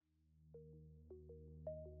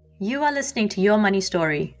You are listening to Your Money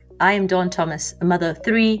Story. I am Dawn Thomas, a mother of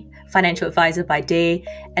three, financial advisor by day,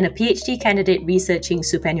 and a PhD candidate researching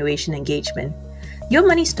superannuation engagement. Your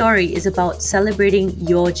Money Story is about celebrating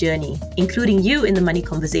your journey, including you in the money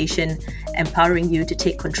conversation, empowering you to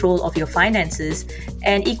take control of your finances,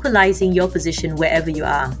 and equalizing your position wherever you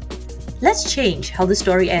are. Let's change how the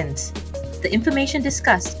story ends. The information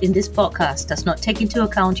discussed in this podcast does not take into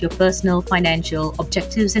account your personal, financial,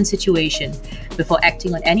 objectives, and situation. Before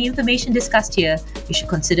acting on any information discussed here, you should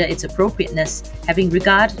consider its appropriateness, having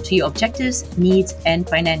regard to your objectives, needs, and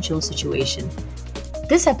financial situation.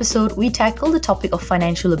 This episode, we tackle the topic of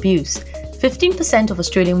financial abuse. 15% of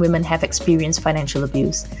Australian women have experienced financial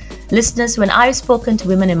abuse. Listeners, when I've spoken to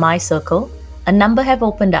women in my circle, a number have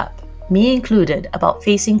opened up, me included, about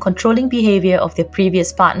facing controlling behavior of their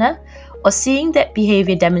previous partner or seeing that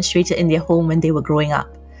behavior demonstrated in their home when they were growing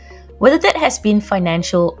up. Whether that has been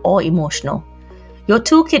financial or emotional, Your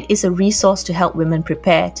Toolkit is a resource to help women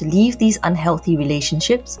prepare to leave these unhealthy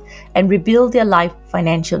relationships and rebuild their life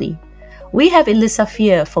financially. We have Elissa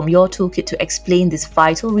Fear from Your Toolkit to explain this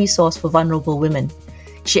vital resource for vulnerable women.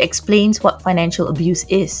 She explains what financial abuse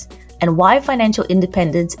is and why financial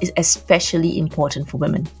independence is especially important for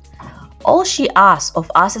women. All she asks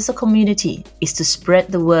of us as a community is to spread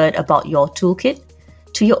the word about Your Toolkit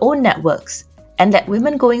to your own networks and let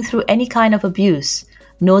women going through any kind of abuse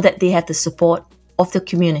know that they have the support of the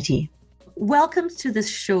community. Welcome to the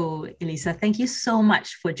show, Elissa. Thank you so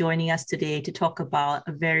much for joining us today to talk about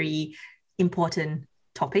a very important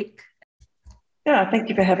topic. Yeah, thank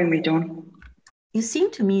you for having me, Dawn. You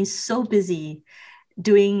seem to me so busy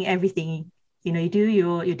doing everything. You do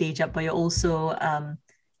your day job, but you're also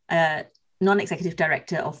a non-executive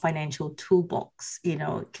director of Financial Toolbox.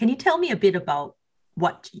 Can you tell me a bit about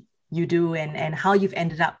what you do and how you've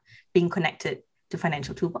ended up being connected to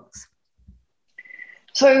Financial Toolbox?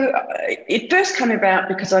 So it first came about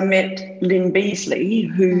because I met Lynn Beasley,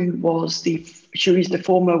 who was the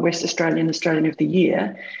former West Australian of the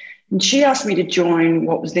Year. And she asked me to join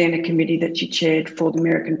what was then a committee that she chaired for the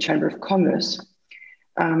American Chamber of Commerce.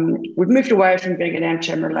 We've moved away from being an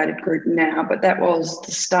AmCham-related group now, but that was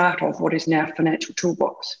the start of what is now Financial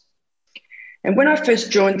Toolbox. And when I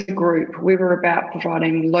first joined the group, we were about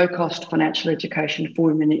providing low-cost financial education for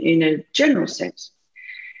women in a general sense.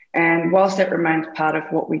 And whilst that remains part of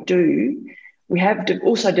what we do, we have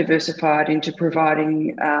also diversified into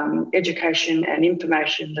providing education and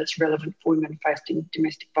information that's relevant for women facing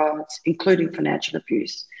domestic violence, including financial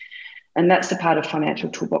abuse. And that's the part of Financial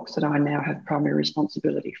Toolbox that I now have primary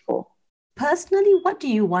responsibility for. Personally, what do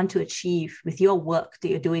you want to achieve with your work that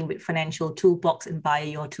you're doing with Financial Toolbox and via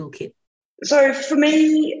Your Toolkit? So for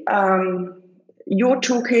me, Your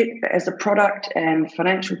Toolkit as a product and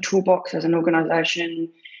Financial Toolbox as an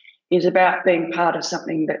organisation is about being part of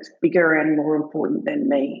something that's bigger and more important than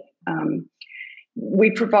me.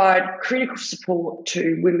 We provide critical support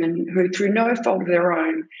to women who, through no fault of their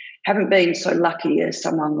own, haven't been so lucky as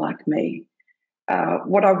someone like me.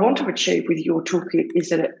 What I want to achieve with Your Toolkit is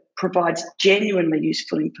that it provides genuinely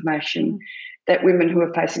useful information that women who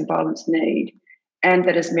are facing violence need, and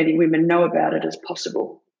that as many women know about it as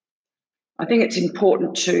possible. I think it's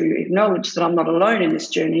important to acknowledge that I'm not alone in this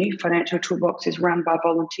journey. Financial Toolbox is run by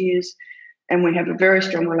volunteers, and we have a very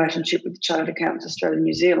strong relationship with the Chartered Accountants Australia and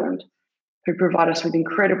New Zealand, who provide us with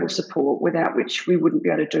incredible support, without which we wouldn't be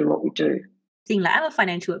able to do what we do. I'm a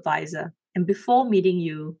financial advisor, and before meeting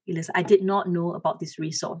you, Elissa, I did not know about this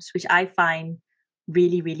resource, which I find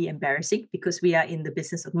really, really embarrassing because we are in the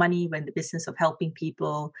business of money, we're in the business of helping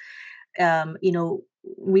people.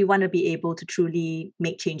 We want to be able to truly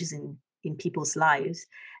make changes in people's lives.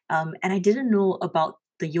 And I didn't know about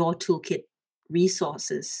the Your Toolkit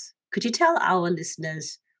resources. Could you tell our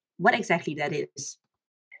listeners what exactly that is?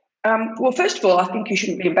 Well, first of all, I think you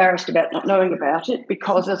shouldn't be embarrassed about not knowing about it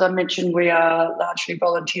because, as I mentioned, we are largely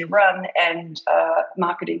volunteer run and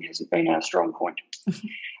marketing hasn't been our strong point.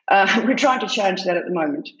 We're trying to change that at the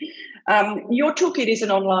moment. Your Toolkit is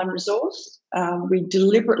an online resource. We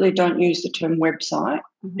deliberately don't use the term website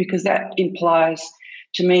because that implies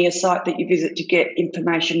to me a site that you visit to get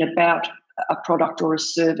information about a product or a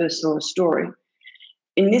service or a story.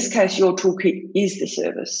 In this case, Your Toolkit is the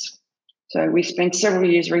service. So we spent several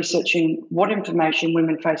years researching what information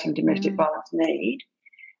women facing domestic violence need,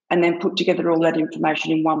 and then put together all that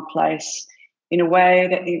information in one place in a way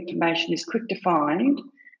that the information is quick to find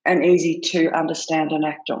and easy to understand and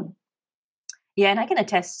act on. Yeah, and I can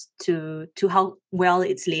attest to how well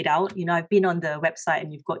it's laid out. I've been on the website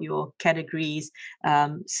and you've got your categories.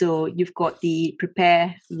 So you've got the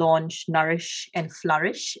prepare, launch, nourish, and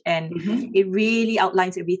flourish, and it really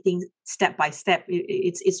outlines everything step by step.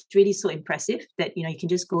 It's really so impressive that you can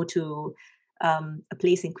just go to a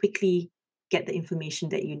place and quickly get the information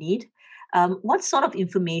that you need. What sort of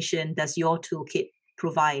information does your toolkit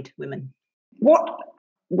provide women? What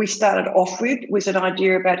we started off with was an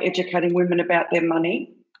idea about educating women about their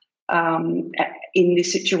money in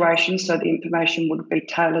this situation, so the information would be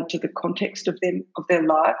tailored to the context of their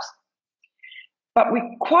lives. But we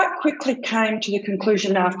quite quickly came to the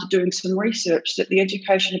conclusion after doing some research that the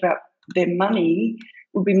education about their money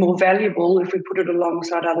would be more valuable if we put it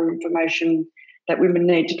alongside other information that women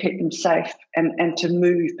need to keep them safe and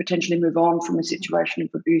to potentially move on from a situation of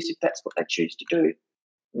abuse if that's what they choose to do.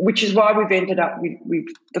 Which is why we've ended up with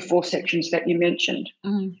the 4 sections that you mentioned.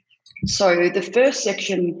 So the first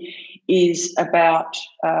section is about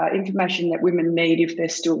information that women need if they're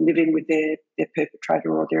still living with their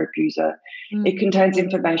perpetrator or their abuser. It contains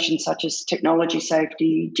information such as technology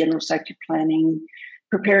safety, general safety planning,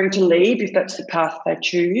 preparing to leave if that's the path they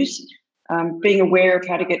choose, being aware of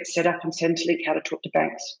how to get set up and Centrelink, how to talk to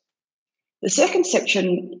banks. The second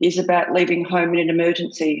section is about leaving home in an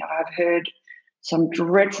emergency. I've heard some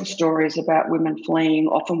dreadful stories about women fleeing,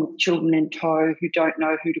 often with children in tow, who don't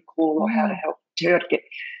know who to call or how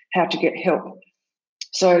to get help.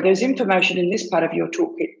 So there's information in this part of your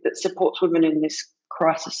toolkit that supports women in this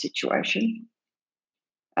crisis situation.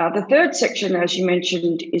 The third section, as you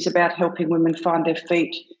mentioned, is about helping women find their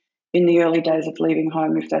feet in the early days of leaving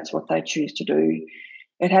home if that's what they choose to do.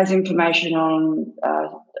 It has information on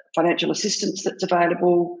financial assistance that's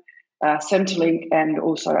available, Centrelink and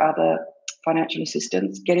also other financial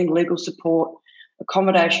assistance, getting legal support,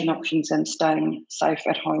 accommodation options, and staying safe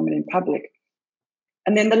at home and in public.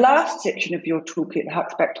 And then the last section of your toolkit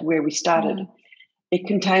harks back to where we started. It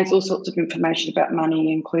contains all sorts of information about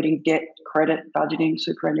money, including debt, credit, budgeting,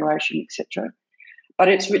 superannuation, etc. But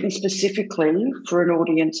it's written specifically for an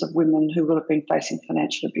audience of women who will have been facing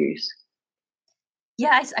financial abuse.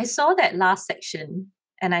 Yeah, I saw that last section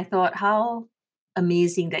and I thought how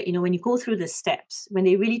amazing that, when you go through the steps, when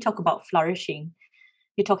they really talk about flourishing,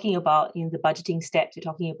 you're talking about the budgeting steps, you're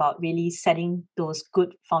talking about really setting those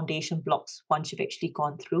good foundation blocks once you've actually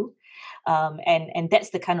gone through. And that's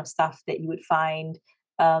the kind of stuff that you would find,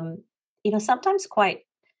 sometimes quite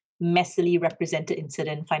messily represented in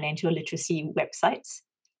certain financial literacy websites.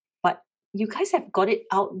 But you guys have got it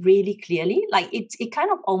out really clearly. Like it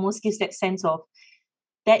kind of almost gives that sense of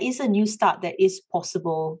there is a new start that is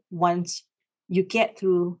possible once you get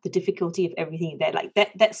through the difficulty of everything there. Like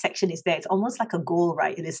that section is there. It's almost like a goal,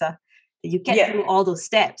 right, Elissa? You get through all those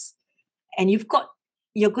steps and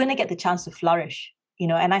you're going to get the chance to flourish,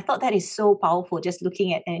 and I thought that is so powerful just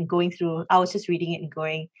looking at and going through. I was just reading it and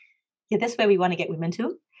going, yeah, that's where we want to get women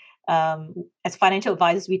to. As financial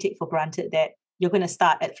advisors, we take for granted that you're going to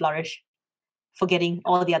start at flourish, forgetting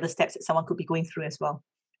all the other steps that someone could be going through as well.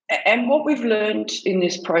 And what we've learned in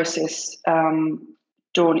this process,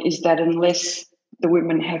 Dawn, is that unless the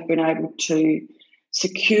women have been able to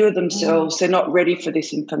secure themselves, they're not ready for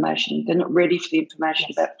this information. They're not ready for the information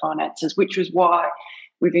about finances, which was why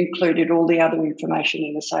we've included all the other information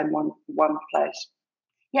in the same one place.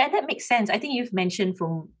 Yeah, that makes sense. I think you've mentioned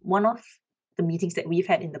from one of the meetings that we've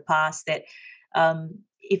had in the past that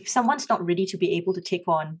if someone's not ready to be able to take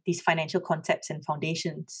on these financial concepts and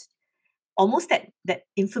foundations, almost that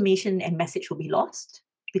information and message will be lost.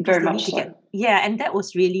 Very much so. And that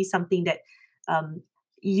was really something that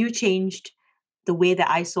you changed the way that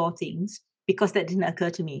I saw things, because that didn't occur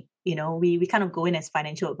to me. We kind of go in as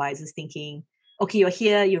financial advisors thinking, okay, you're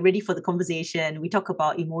here, you're ready for the conversation. We talk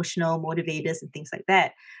about emotional motivators and things like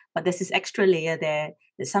that. But there's this extra layer there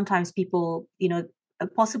that sometimes people,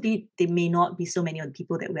 possibly there may not be so many of the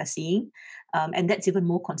people that we're seeing. And that's even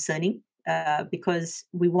more concerning because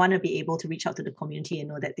we want to be able to reach out to the community and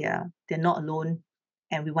know that they're not alone.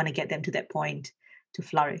 And we want to get them to that point to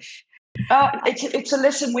flourish. It's a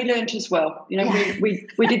lesson we learned as well.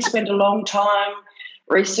 We did spend a long time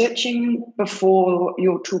researching before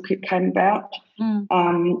your toolkit came about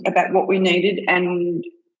what we needed, and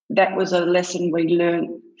that was a lesson we learned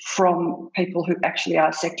from people who actually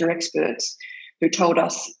are sector experts who told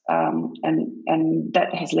us, and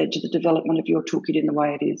that has led to the development of your toolkit in the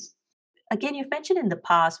way it is. Again, you've mentioned in the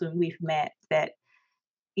past when we've met that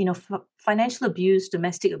financial abuse,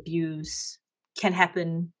 domestic abuse can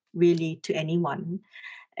happen really to anyone.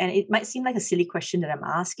 And it might seem like a silly question that I'm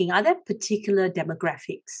asking. Are there particular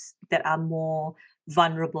demographics that are more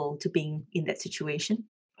vulnerable to being in that situation?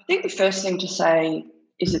 I think the first thing to say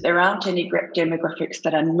is that there aren't any demographics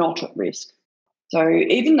that are not at risk. So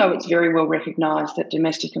even though it's very well recognised that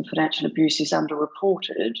domestic and financial abuse is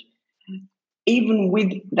underreported, even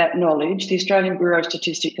with that knowledge, the Australian Bureau of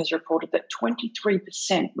Statistics has reported that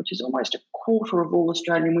 23%, which is almost a quarter of all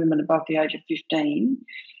Australian women above the age of 15,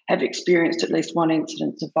 have experienced at least one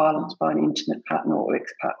incidence of violence by an intimate partner or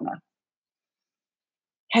ex-partner.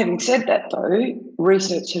 Having said that, though,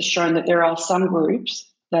 research has shown that there are some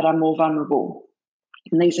groups that are more vulnerable.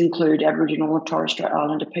 And these include Aboriginal and Torres Strait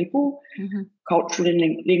Islander people, culturally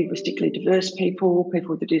and linguistically diverse people,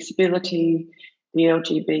 people with a disability, the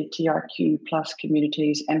LGBTIQ plus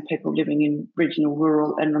communities, and people living in regional,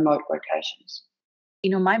 rural and remote locations.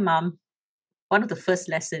 You know, my mum, one of the first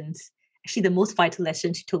lessons, actually the most vital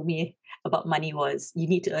lesson she told me about money was you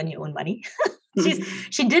need to earn your own money.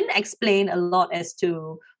 She didn't explain a lot as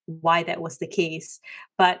to why that was the case,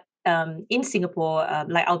 but in Singapore,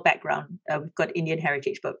 like our background, we've got Indian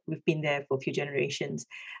heritage, but we've been there for a few generations,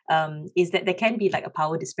 is that there can be like a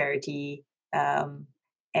power disparity,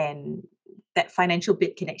 and that financial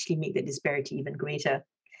bit can actually make the disparity even greater.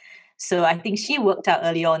 So I think she worked out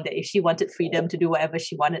early on that if she wanted freedom to do whatever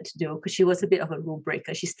she wanted to do, because she was a bit of a rule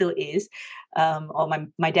breaker, she still is, or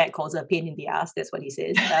my dad calls her a pain in the ass, that's what he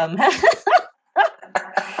says.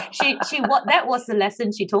 That was the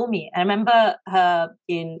lesson she told me. I remember her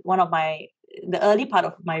in the early part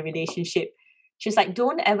of my relationship. She's like,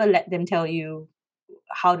 don't ever let them tell you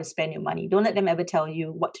how to spend your money. Don't let them ever tell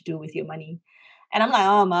you what to do with your money. And I'm like,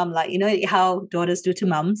 oh, mom, like, you know how daughters do to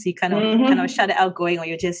mums. You kind of shut it out going, or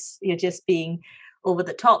you're just being over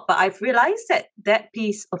the top. But I've realized that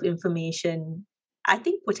piece of information, I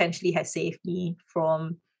think, potentially has saved me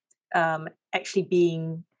from actually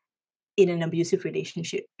being in an abusive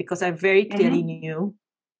relationship, because I very clearly knew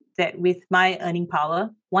that with my earning power,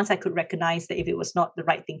 once I could recognize that if it was not the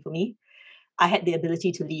right thing for me, I had the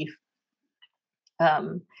ability to leave.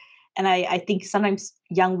 And I think sometimes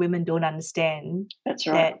young women don't understand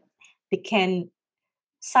that they can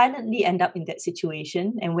silently end up in that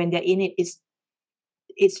situation. And when they're in it,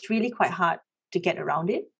 it's really quite hard to get around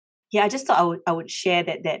it. Yeah, I just thought I would share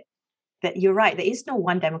that you're right. There is no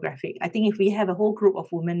one demographic. I think if we have a whole group of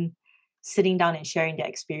women sitting down and sharing their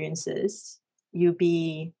experiences, you'll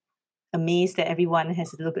be amazed that everyone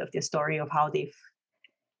has a little bit of their story of how they've,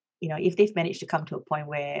 if they've managed to come to a point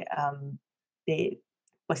where they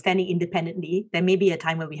were standing independently. There may be a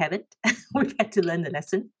time where we haven't. We've had to learn the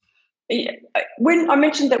lesson. Yeah. When I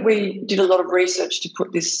mentioned that we did a lot of research to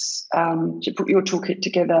put this, to put your toolkit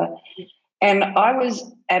together, and I was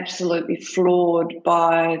absolutely floored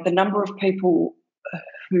by the number of people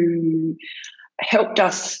who helped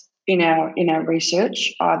us in our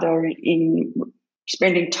research, either in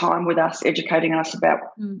spending time with us, educating us about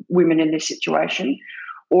women in this situation,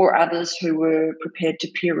 or others who were prepared to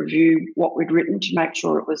peer review what we'd written to make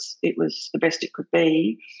sure it was the best it could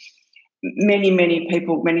be. Many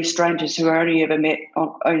people, many strangers who I only ever met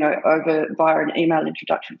over via an email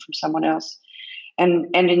introduction from someone else. And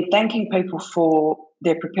in thanking people for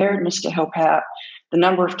their preparedness to help out, the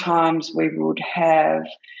number of times we would have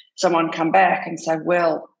someone come back and say,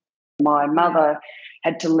 well, my mother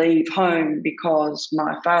had to leave home because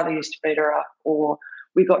my father used to beat her up, or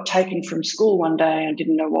we got taken from school one day and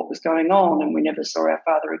didn't know what was going on and we never saw our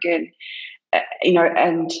father again.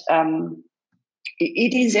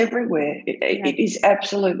 It is everywhere. It is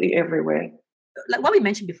absolutely everywhere. Like what we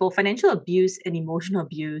mentioned before, financial abuse and emotional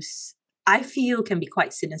abuse, I feel, can be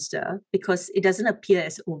quite sinister because it doesn't appear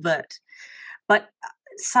as overt. But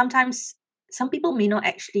sometimes some people may not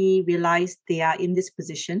actually realize they are in this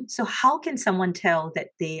position. So how can someone tell that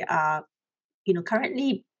they are,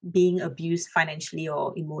 currently being abused financially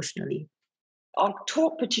or emotionally? I'll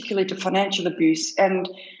talk particularly to financial abuse, and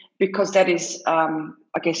because that is,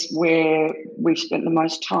 I guess, where we've spent the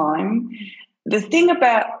most time. The thing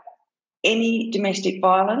about any domestic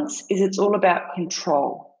violence is it's all about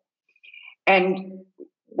control. And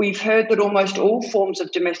we've heard that almost all forms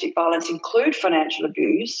of domestic violence include financial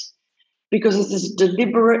abuse because it's this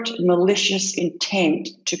deliberate, malicious intent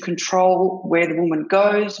to control where the woman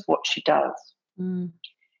goes, what she does.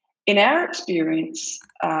 In our experience,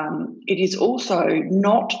 it is also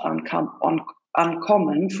not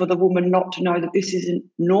uncommon for the woman not to know that this isn't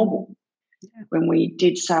normal. Yeah. When we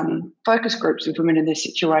did some focus groups with women in this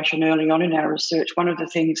situation early on in our research, one of the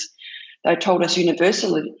things they told us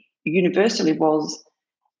universally was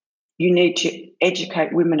you need to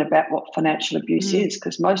educate women about what financial abuse is,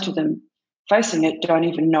 because most of them facing it don't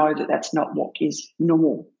even know that that's not what is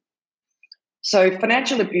normal. So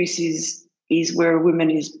financial abuse is where a woman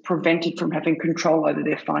is prevented from having control over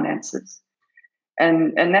their finances.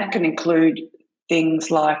 And that can include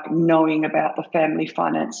things like knowing about the family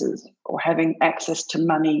finances or having access to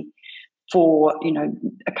money for,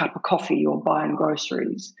 a cup of coffee or buying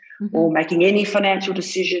groceries, or making any financial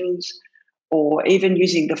decisions, or even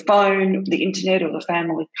using the phone, the internet, or the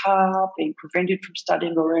family car, being prevented from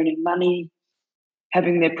studying or earning money,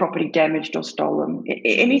 having their property damaged or stolen.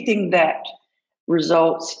 Anything that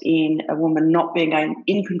results in a woman not being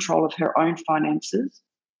in control of her own finances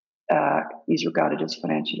is regarded as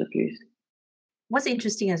financial abuse. What's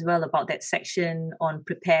interesting as well about that section on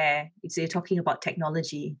prepare is you're talking about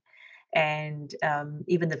technology and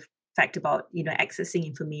even the fact about accessing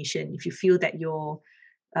information. If you feel that your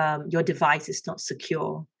device is not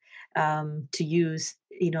secure to use,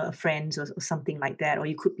 a friend's or something like that, or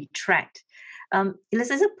you could be tracked.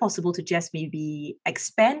 Is it possible to just maybe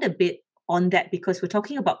expand a bit on that, because we're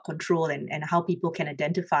talking about control and how people can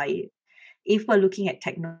identify it? If we're looking at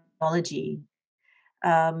technology,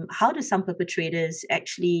 how do some perpetrators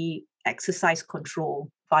actually exercise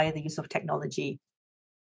control via the use of technology?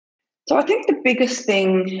 So I think the biggest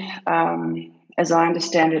thing, as I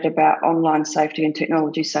understand it, about online safety and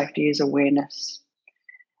technology safety is awareness.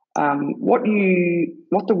 What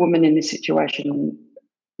the woman in this situation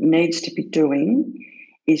needs to be doing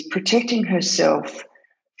is protecting herself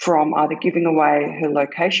from either giving away her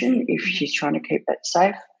location if she's trying to keep that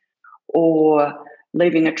safe, or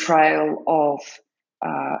leaving a trail of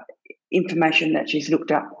information that she's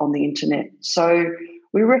looked up on the internet. So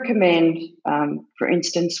we recommend, for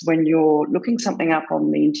instance, when you're looking something up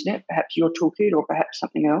on the internet, perhaps your toolkit or perhaps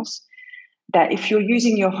something else, that if you're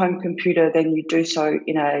using your home computer, then you do so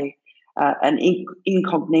in an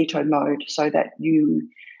incognito mode, so that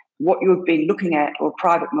what you've been looking at, or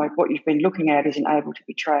private mode, what you've been looking at isn't able to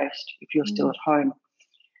be traced if you're still at home.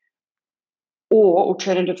 Or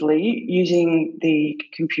alternatively, using the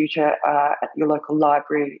computer at your local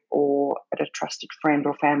library or at a trusted friend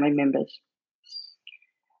or family members.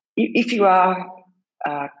 If you are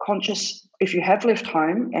conscious, if you have left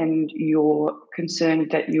home and you're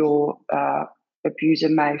concerned that your abuser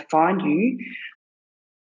may find you,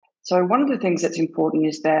 so one of the things that's important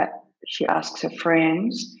is that she asks her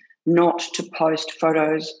friends not to post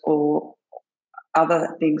photos or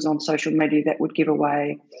other things on social media that would give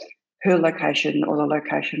away her location or the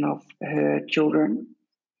location of her children.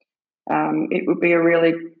 It would be a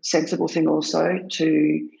really sensible thing also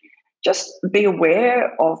to just be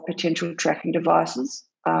aware of potential tracking devices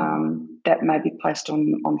that may be placed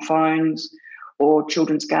on phones or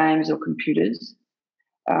children's games or computers.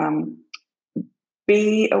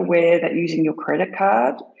 Be aware that using your credit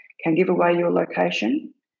card can give away your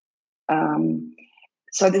location.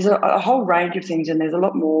 So there's a whole range of things, and there's a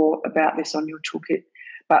lot more about this on your toolkit.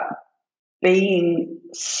 But being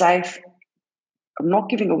safe, not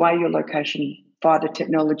giving away your location via the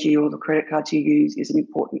technology or the credit cards you use, is an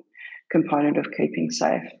important component of keeping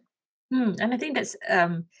safe. And I think that's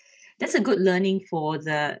a good learning for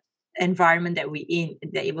the environment that we're in.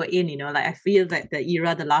 I feel that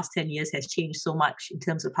the last 10 years has changed so much in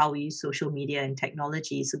terms of how we use social media and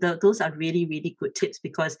technology. So those are really, really good tips,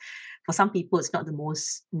 because for some people, it's not the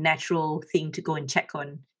most natural thing to go and check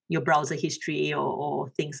on your browser history or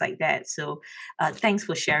things like that. So thanks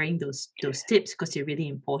for sharing those tips, because they're really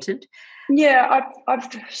important. Yeah, I've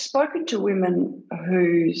spoken to women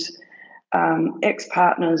whose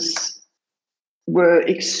ex-partners were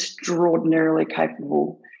extraordinarily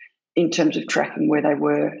capable in terms of tracking where they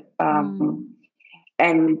were.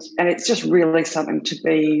 And it's just really something to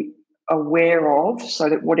be aware of, so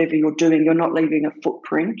that whatever you're doing, you're not leaving a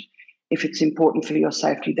footprint if it's important for your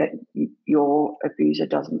safety that your abuser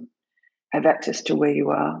doesn't have access to where you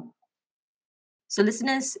are. So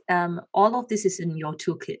listeners, all of this is in your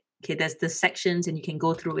toolkit. Okay, there's the sections and you can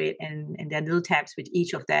go through it, and there are little tabs with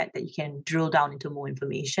each of that you can drill down into more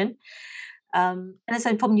information. And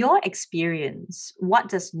aside from your experience, what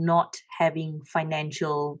does not having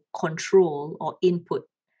financial control or input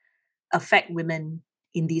affect women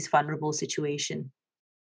in these vulnerable situations?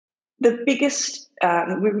 The biggest,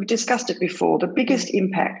 we've discussed it before, the biggest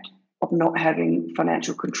impact of not having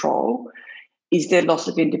financial control is their loss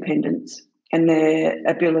of independence and their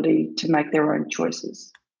ability to make their own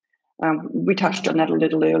choices. We touched on that a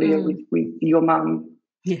little earlier with your mum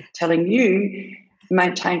telling you,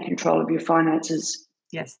 maintain control of your finances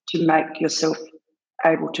to make yourself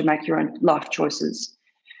able to make your own life choices.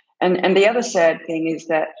 And the other sad thing is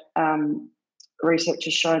that research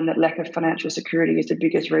has shown that lack of financial security is the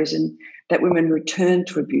biggest reason that women return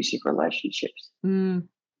to abusive relationships.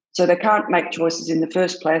 So they can't make choices in the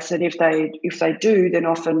first place, and if they do, then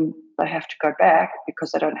often they have to go back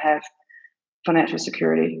because they don't have financial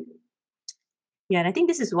security. Yeah, and I think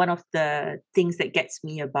this is one of the things that gets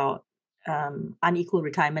me about unequal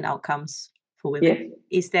retirement outcomes for women,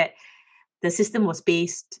 Yeah. is that the system was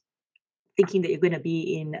based thinking that you're going to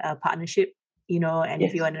be in a partnership, and if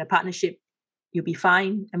Yes. you're in a partnership, you'll be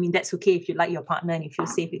fine. I mean, that's okay if you like your partner and you feel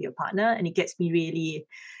safe with your partner. And it gets me really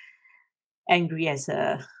angry as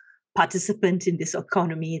a participant in this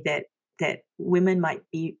economy that women might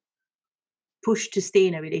be pushed to stay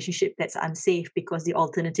in a relationship that's unsafe because the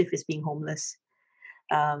alternative is being homeless.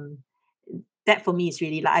 Um, that for me is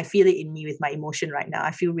really, like, I feel it in me with my emotion right now.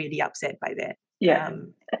 I feel really upset by that. Yeah.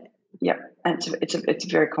 Yeah. And it's a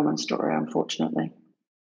very common story, unfortunately.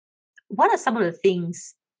 What are some of the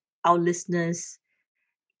things our listeners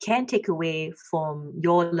can take away from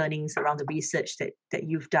your learnings around the research that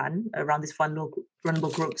you've done around this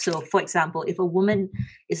vulnerable group? So, for example, if a woman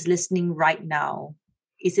is listening right now,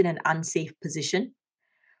 is in an unsafe position,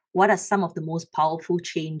 what are some of the most powerful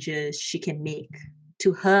changes she can make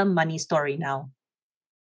to her money story now?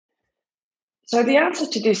 So the answer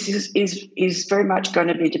to this is very much going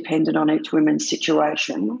to be dependent on each woman's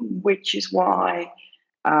situation, which is why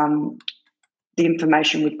um, the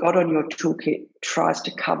information we've got on your toolkit tries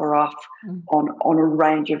to cover off on a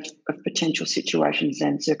range of potential situations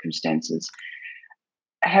and circumstances.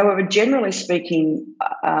 However, generally speaking,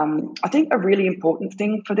 I think a really important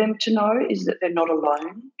thing for them to know is that they're not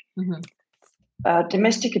alone.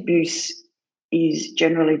 Domestic abuse is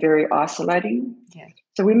generally very isolating. Yeah.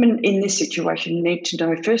 So women in this situation need to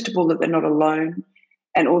know, first of all, that they're not alone,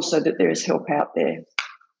 and also that there is help out there.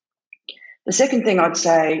 The second thing I'd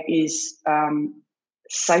say is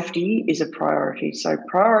safety is a priority. So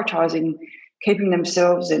prioritising keeping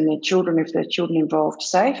themselves and their children, if there are children involved,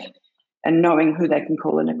 safe, and knowing who they can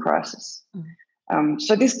call in a crisis.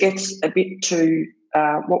 So this gets a bit to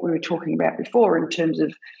what we were talking about before in terms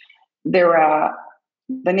of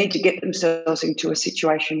they need to get themselves into a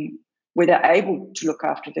situation where they're able to look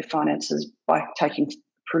after their finances by taking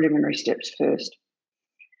preliminary steps first.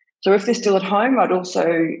 So if they're still at home, I'd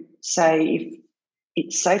also say if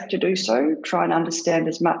it's safe to do so, try and understand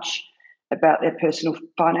as much about their personal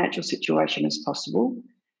financial situation as possible.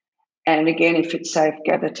 And again, if it's safe,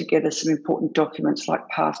 gather together some important documents like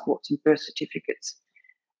passports and birth certificates,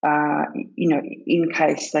 in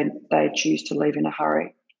case they choose to leave in a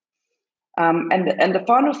hurry. And the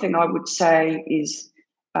final thing I would say is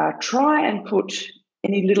try and put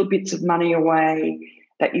any little bits of money away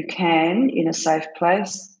that you can in a safe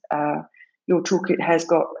place. Your toolkit has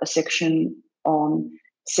got a section on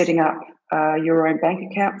setting up your own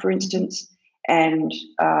bank account, for instance, and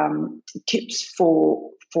tips for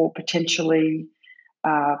potentially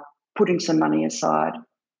putting some money aside.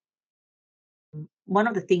 One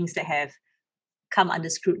of the things that have come under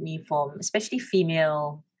scrutiny from especially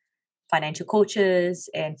female financial coaches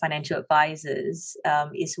and financial advisors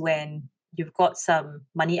is when you've got some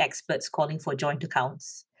money experts calling for joint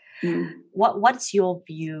accounts. What's your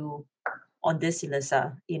view on this,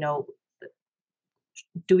 Elissa?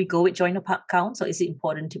 Do we go with joint accounts, or is it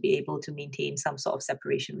important to be able to maintain some sort of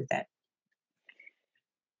separation with that?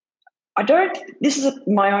 This is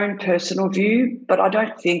my own personal view, but I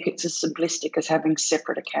don't think it's as simplistic as having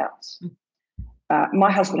separate accounts.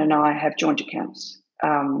 My husband and I have joint accounts,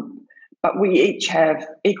 but we each have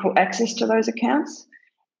equal access to those accounts,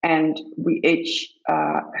 and we each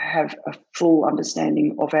have a full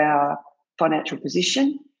understanding of our financial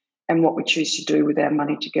position and what we choose to do with our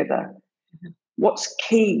money together. What's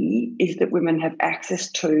key is that women have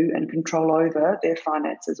access to and control over their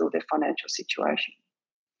finances or their financial situation.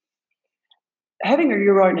 Having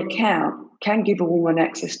your own account can give a woman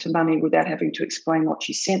access to money without having to explain what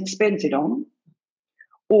she spends it on,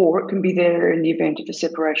 or it can be there in the event of a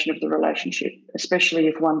separation of the relationship, especially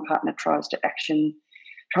if one partner tries to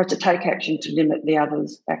take action to limit the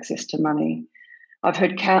other's access to money. I've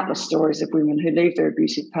heard countless stories of women who leave their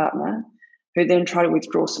abusive partner, who then try to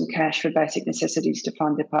withdraw some cash for basic necessities to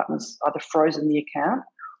find their partner's either frozen the account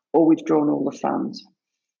or withdrawn all the funds.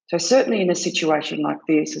 So certainly in a situation like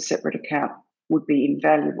this, a separate account would be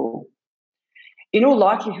invaluable. In all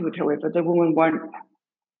likelihood, however, the woman won't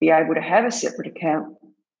be able to have a separate account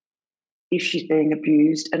if she's being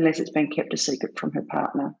abused unless it's been kept a secret from her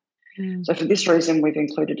partner. So for this reason, we've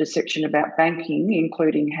included a section about banking,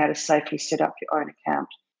 including how to safely set up your own account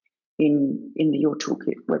in the Your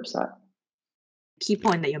Toolkit website. Key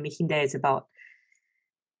point that you're making there is about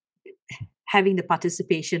having the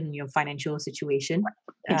participation in your financial situation.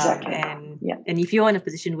 Exactly. And if you're in a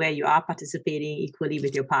position where you are participating equally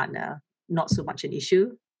with your partner, not so much an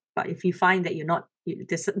issue. But if you find that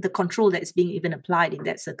there's the control that is being even applied in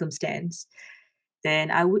that circumstance, then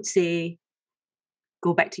I would say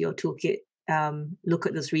go back to your toolkit. look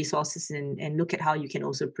at those resources and look at how you can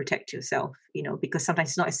also protect yourself, because sometimes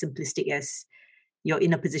it's not as simplistic as you're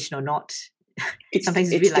in a position or not.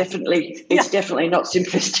 Sometimes it's definitely not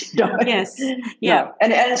simplistic. No. Yes. Yeah. No.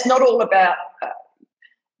 And it's not all about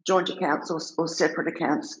joint accounts or separate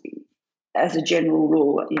accounts as a general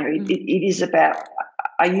rule. It is about,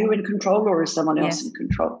 are you in control or is someone else in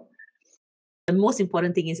control? The most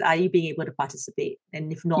important thing is, are you being able to participate?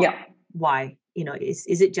 And if not, why?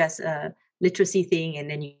 Is it just a literacy thing and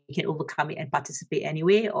then you can overcome it and participate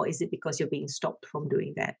anyway? Or is it because you're being stopped from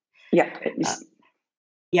doing that? Yeah.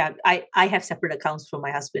 I have separate accounts from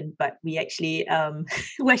my husband, but we actually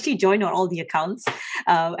join on all the accounts.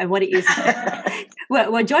 And what it is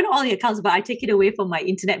we're joined on all the accounts, but I take it away from my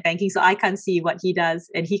internet banking, so I can't see what he does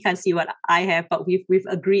and he can't see what I have. But we've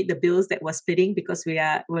agreed the bills that we're splitting because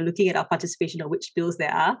we're looking at our participation of which bills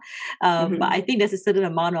there are. But I think there's a certain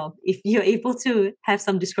amount of, if you're able to have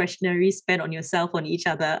some discretionary spend on yourself, on each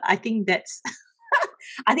other, I think that's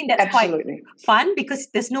Absolutely. quite fun, because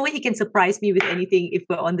there's no way he can surprise me with anything if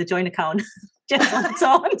we're on the joint account just on its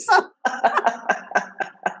own.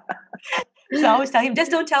 So I always tell him,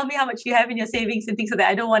 just don't tell me how much you have in your savings and things like that.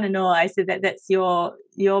 I don't want to know. I said that's your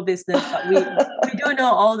business, but we do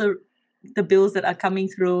know all the bills that are coming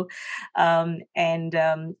through.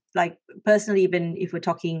 Like personally, even if we're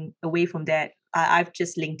talking away from that, I've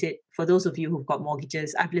just linked it, for those of you who've got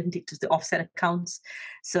mortgages, I've linked it to the offset accounts.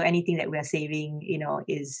 So anything that we're saving,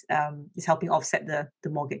 is helping offset the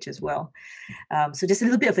mortgage as well. So just a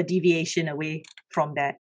little bit of a deviation away from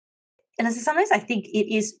that. And sometimes I think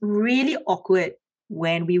it is really awkward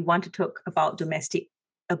when we want to talk about domestic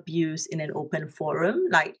abuse in an open forum.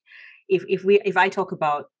 Like if I talk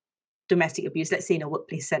about domestic abuse, let's say in a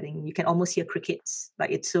workplace setting, you can almost hear crickets.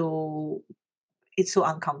 Like it's so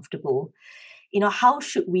uncomfortable. How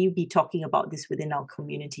should we be talking about this within our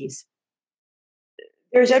communities?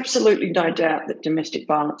 There is absolutely no doubt that domestic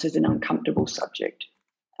violence is an uncomfortable subject.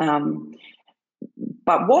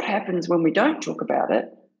 But what happens when we don't talk about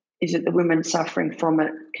it is that the women suffering from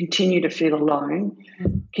it continue to feel alone,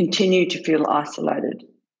 continue to feel isolated,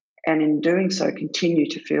 and in doing so, continue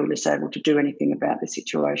to feel disabled to do anything about the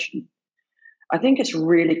situation. I think it's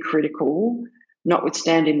really critical,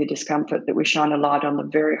 notwithstanding the discomfort, that we shine a light on the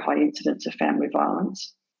very high incidence of family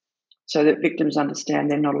violence so that victims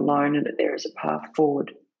understand they're not alone and that there is a path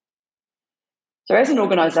forward. So as an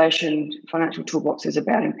organisation, Financial Toolbox is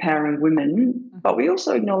about empowering women, but we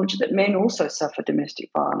also acknowledge that men also suffer domestic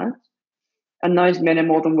violence, and those men are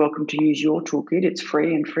more than welcome to use your toolkit. It's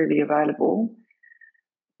free and freely available.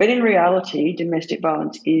 But in reality, domestic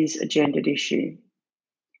violence is a gendered issue.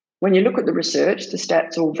 When you look at the research, the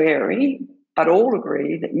stats all vary, but all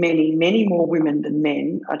agree that many, many more women than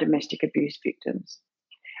men are domestic abuse victims.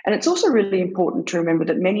 And it's also really important to remember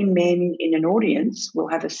that many men in an audience will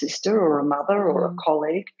have a sister or a mother or a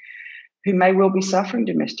colleague who may well be suffering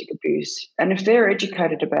domestic abuse. And if they're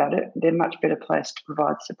educated about it, they're much better placed to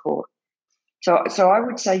provide support. So I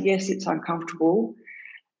would say, yes, it's uncomfortable,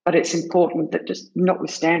 but it's important that, just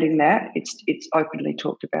notwithstanding that, it's openly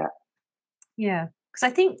talked about. Yeah, because I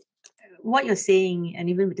think what you're saying, and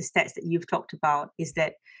even with the stats that you've talked about, is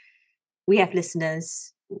that we have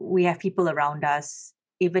listeners, we have people around us,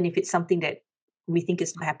 even if it's something that we think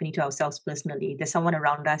is not happening to ourselves personally, there's someone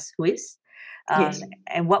around us who is. Yes.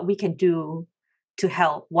 And what we can do to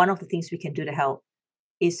help, one of the things we can do to help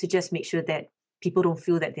is to just make sure that people don't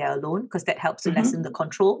feel that they're alone, because that helps to lessen the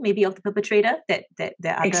control maybe of the perpetrator. That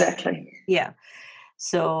Exactly. Yeah.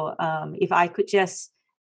 So if I could just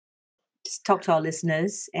talk to our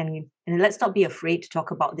listeners, and let's not be afraid to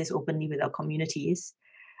talk about this openly with our communities.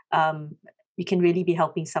 You can really be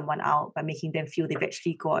helping someone out by making them feel they've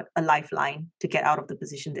actually got a lifeline to get out of the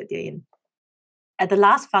position that they're in. At the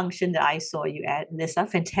last function that I saw you at, Lisa,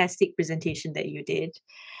 fantastic presentation that you did.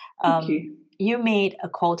 Thank you. You made a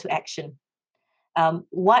call to action.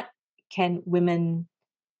 What can women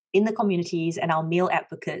in the communities and our male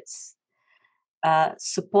advocates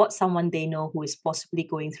support someone they know who is possibly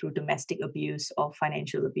going through domestic abuse or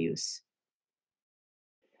financial abuse?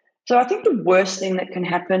 So I think the worst thing that can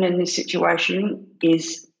happen in this situation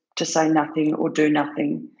is to say nothing or do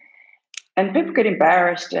nothing. And people get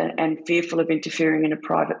embarrassed and fearful of interfering in a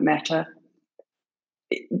private matter.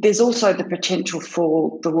 There's also the potential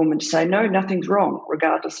for the woman to say, no, nothing's wrong,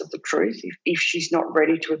 regardless of the truth, if she's not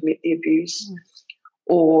ready to admit the abuse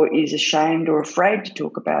or is ashamed or afraid to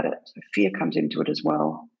talk about it. So fear comes into it as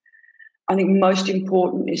well. I think most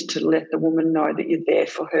important is to let the woman know that you're there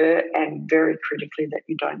for her, and very critically that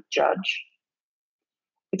you don't judge.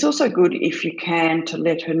 It's also good, if you can, to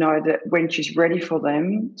let her know that when she's ready for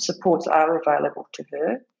them, supports are available to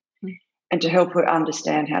her and to help her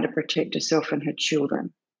understand how to protect herself and her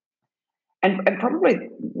children. And probably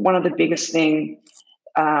one of the biggest things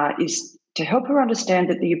is to help her understand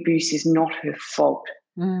that the abuse is not her fault.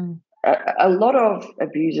 A lot of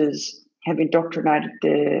abusers have indoctrinated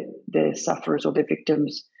their sufferers or their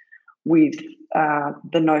victims with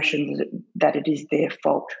the notion that it is their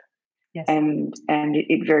fault. Yes. And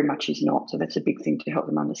it very much is not. So that's a big thing to help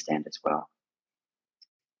them understand as well.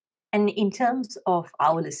 And in terms of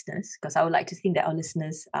our listeners, because I would like to think that our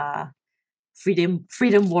listeners are freedom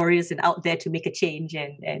warriors and out there to make a change,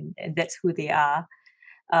 and that's who they are.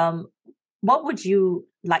 What would you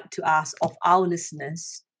like to ask of our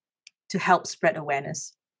listeners to help spread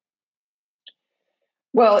awareness?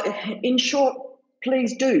 Well, in short,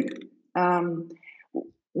 please do.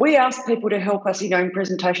 We ask people to help us, in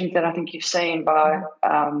presentations that I think you've seen, by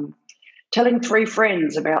telling 3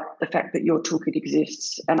 friends about the fact that your toolkit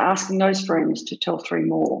exists and asking those friends to tell 3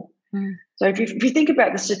 more. So if you think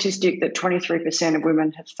about the statistic that 23% of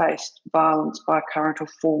women have faced violence by a current or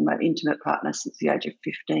former intimate partner since the age of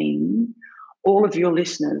 15, all of your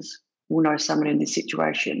listeners will know someone in this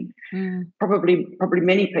situation. Probably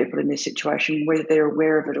many people in this situation, whether they're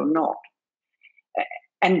aware of it or not.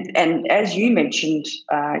 And as you mentioned,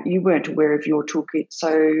 you weren't aware of your toolkit,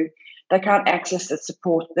 so they can't access the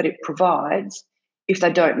support that it provides if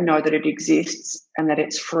they don't know that it exists and that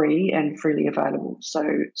it's free and freely available. So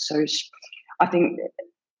I think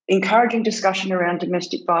encouraging discussion around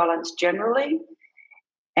domestic violence generally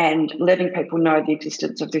and letting people know the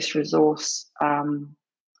existence of this resource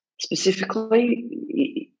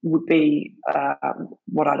specifically would be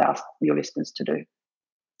what I'd ask your listeners to do.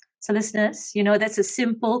 So listeners, that's a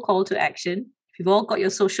simple call to action. If you've all got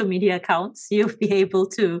your social media accounts, you'll be able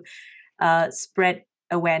to spread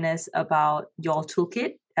awareness about your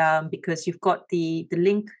toolkit because you've got the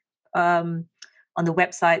link on the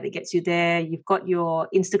website that gets you there. You've got your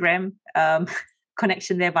Instagram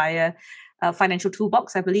connection there via Financial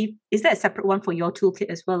Toolbox, I believe. Is there a separate one for your toolkit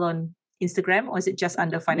as well on Instagram, or is it just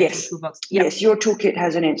under Financial Toolbox? Yep. Yes, your toolkit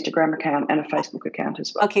has an Instagram account and a Facebook account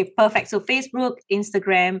as well. Okay, perfect. So Facebook,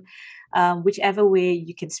 Instagram, whichever way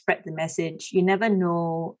you can spread the message. You never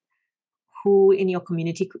know who in your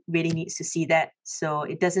community really needs to see that. So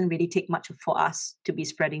it doesn't really take much for us to be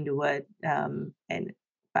spreading the word.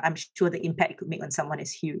 But I'm sure the impact it could make on someone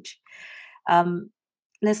is huge.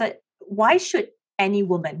 Lisa, why should any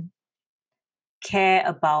woman care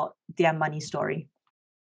about their money story?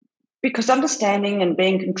 Because understanding and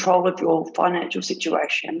being in control of your financial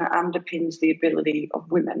situation underpins the ability of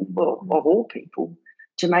women, well, of all people,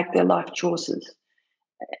 to make their life choices.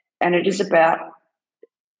 And it is about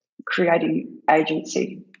creating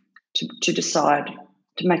agency to decide,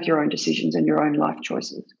 to make your own decisions and your own life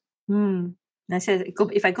choices. I said,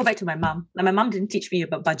 if I go back to my mom, my mom didn't teach me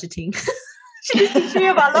about budgeting. She didn't teach me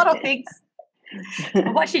about a lot of things.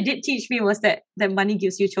 But what she did teach me was that money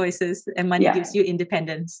gives you choices and money gives you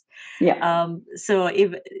independence. So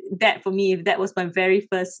if that was my very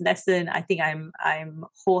first lesson, I think I'm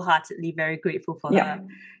wholeheartedly very grateful for her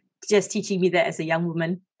just teaching me that as a young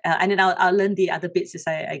woman. And then I'll learn the other bits as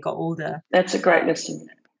I got older. That's a great lesson.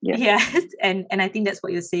 And I think that's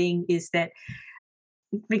what you're saying, is that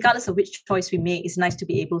regardless of which choice we make, it's nice to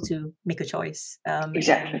be able to make a choice.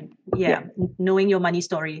 Exactly. Knowing your money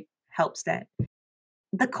story helps that.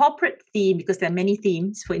 The corporate theme, because there are many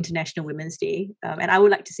themes for International Women's Day, and I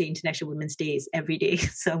would like to say International Women's Day is every day,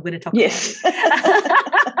 so I'm going to talk about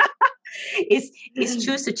is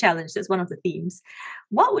choose to challenge. That's one of the themes.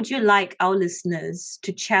 What would you like our listeners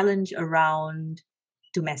to challenge around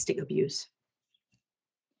domestic abuse?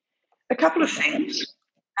 A couple of things.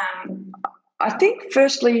 I think,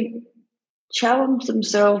 firstly, challenge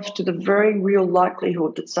themselves to the very real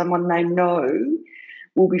likelihood that someone they know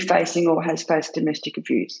will be facing or has faced domestic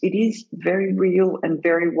abuse. It is very real and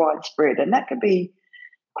very widespread, and that can be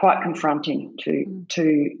quite confronting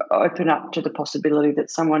to open up to the possibility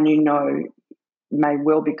that someone you know may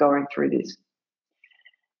well be going through this.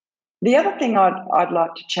 The other thing I'd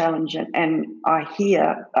like to challenge, and I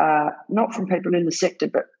hear not from people in the sector,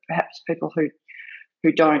 but perhaps people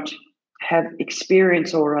who don't have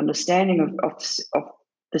experience or understanding of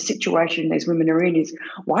the situation these women are in, is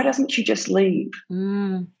why doesn't she just leave?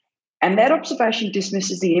 And that observation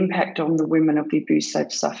dismisses the impact on the women of the abuse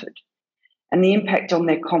they've suffered and the impact on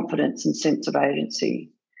their confidence and sense of agency.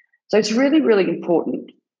 So it's really, really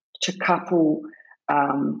important to couple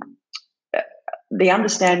the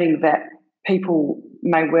understanding that people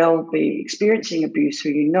may well be experiencing abuse who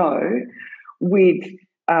you know with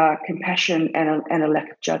compassion and a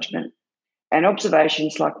lack of judgment. And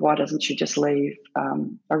observations like, why doesn't she just leave,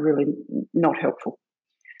 are really not helpful.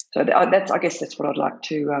 So I guess that's what I'd like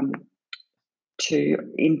to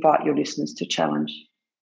invite your listeners to challenge.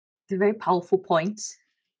 They're very powerful points,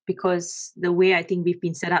 because the way I think we've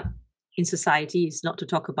been set up in society is not to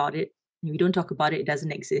talk about it. If we don't talk about it, it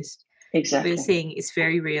doesn't exist. Exactly. We're saying it's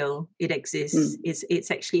very real. It exists.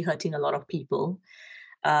 It's actually hurting a lot of people.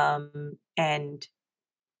 And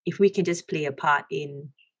if we can just play a part in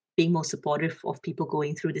being more supportive of people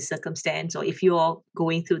going through this circumstance, or if you're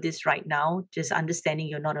going through this right now, just understanding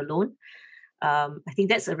you're not alone. I think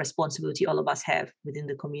that's a responsibility all of us have within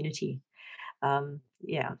the community.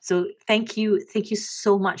 So thank you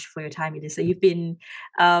so much for your time, Elisa. You've been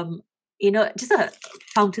just a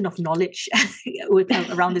fountain of knowledge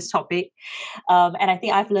around this topic, and I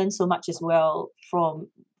think I've learned so much as well from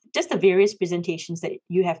just the various presentations that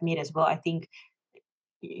you have made as well. I think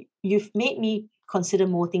you've made me consider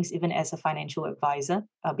more things even as a financial advisor,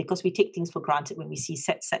 because we take things for granted when we see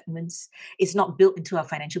set segments. It's not built into our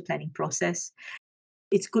financial planning process.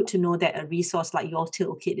 It's good to know that a resource like your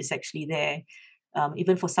toolkit is actually there,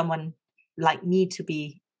 even for someone like me to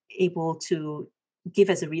be able to give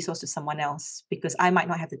as a resource to someone else, because I might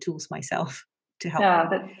not have the tools myself to help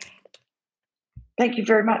them. Thank you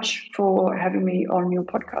very much for having me on your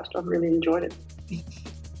podcast. I've really enjoyed it.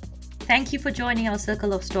 Thank you for joining our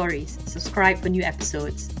Circle of Stories. Subscribe for new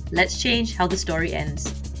episodes. Let's change how the story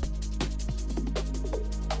ends.